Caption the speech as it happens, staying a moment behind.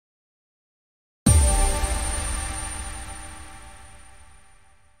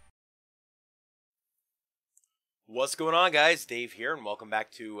What's going on, guys? Dave here, and welcome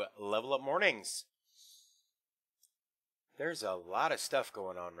back to Level Up Mornings. There's a lot of stuff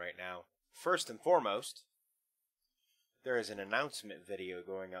going on right now. First and foremost, there is an announcement video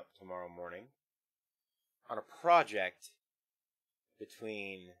going up tomorrow morning on a project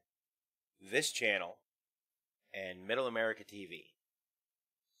between this channel and Middle America TV.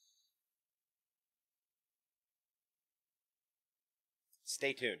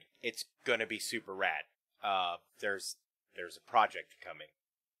 Stay tuned. It's gonna be super rad. There's a project coming.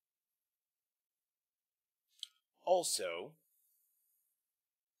 Also,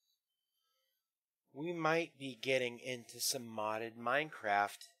 we might be getting into some modded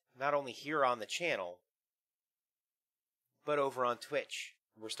Minecraft, not only here on the channel, but over on Twitch.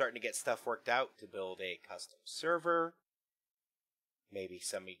 We're starting to get stuff worked out to build a custom server. Maybe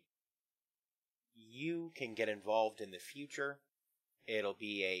some of you can get involved in the future. It'll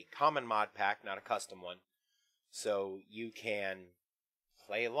be a common mod pack, not a custom one. So you can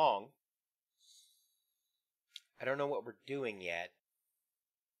play along. I don't know what we're doing yet.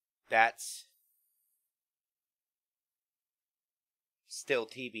 That's still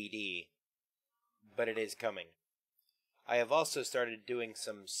TBD, but it is coming. I have also started doing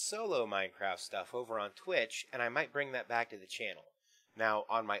some solo Minecraft stuff over on Twitch, and I might bring that back to the channel. Now,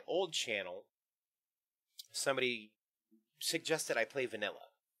 on my old channel, somebody suggested I play vanilla.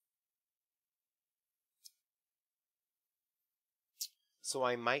 So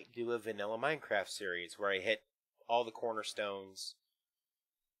I might do a vanilla Minecraft series where I hit all the cornerstones,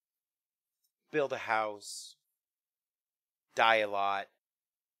 build a house, die a lot,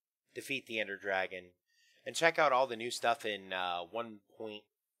 defeat the Ender Dragon, and check out all the new stuff in 1.14,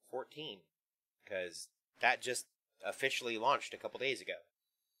 because that just officially launched a couple days ago.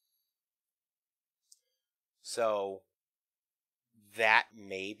 So that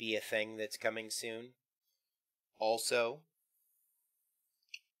may be a thing that's coming soon. Also,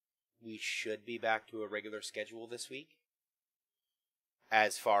 we should be back to a regular schedule this week,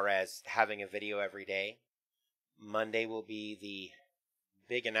 as far as having a video every day. Monday will be the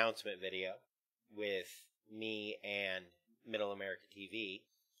big announcement video with me and Middle America TV.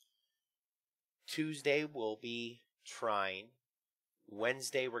 Tuesday we'll be trying.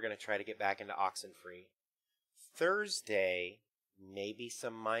 Wednesday we're going to try to get back into Oxenfree. Thursday, maybe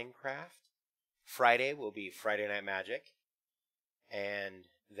some Minecraft. Friday will be Friday Night Magic. And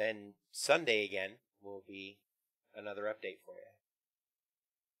then Sunday again will be another update for you.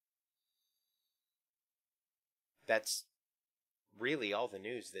 That's really all the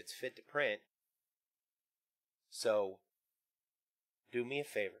news that's fit to print. So, do me a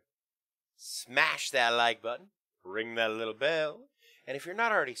favor. Smash that like button. Ring that little bell. And if you're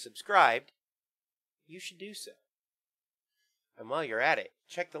not already subscribed, you should do so. And while you're at it,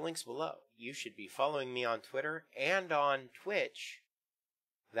 check the links below. You should be following me on Twitter and on Twitch.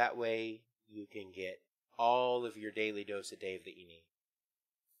 That way you can get all of your daily dose of Dave that you need.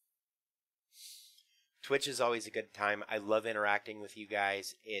 Twitch is always a good time. I love interacting with you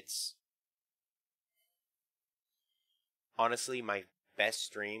guys. It's honestly my best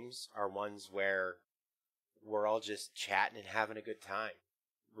streams are ones where we're all just chatting and having a good time,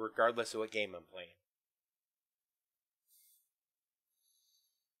 regardless of what game I'm playing.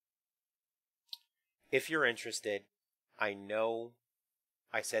 If you're interested, I know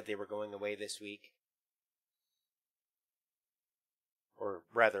I said they were going away this week, or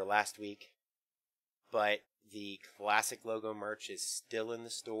rather last week, but the classic logo merch is still in the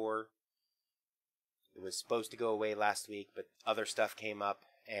store. It was supposed to go away last week, but other stuff came up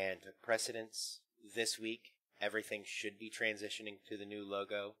and took precedence. This week, everything should be transitioning to the new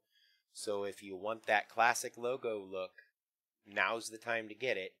logo. So if you want that classic logo look, now's the time to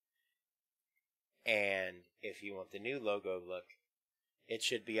get it. And if you want the new logo look, it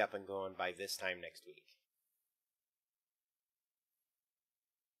should be up and going by this time next week.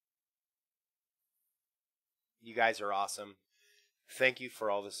 You guys are awesome. Thank you for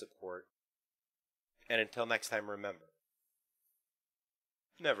all the support. And until next time, remember,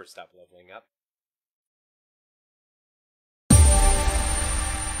 never stop leveling up.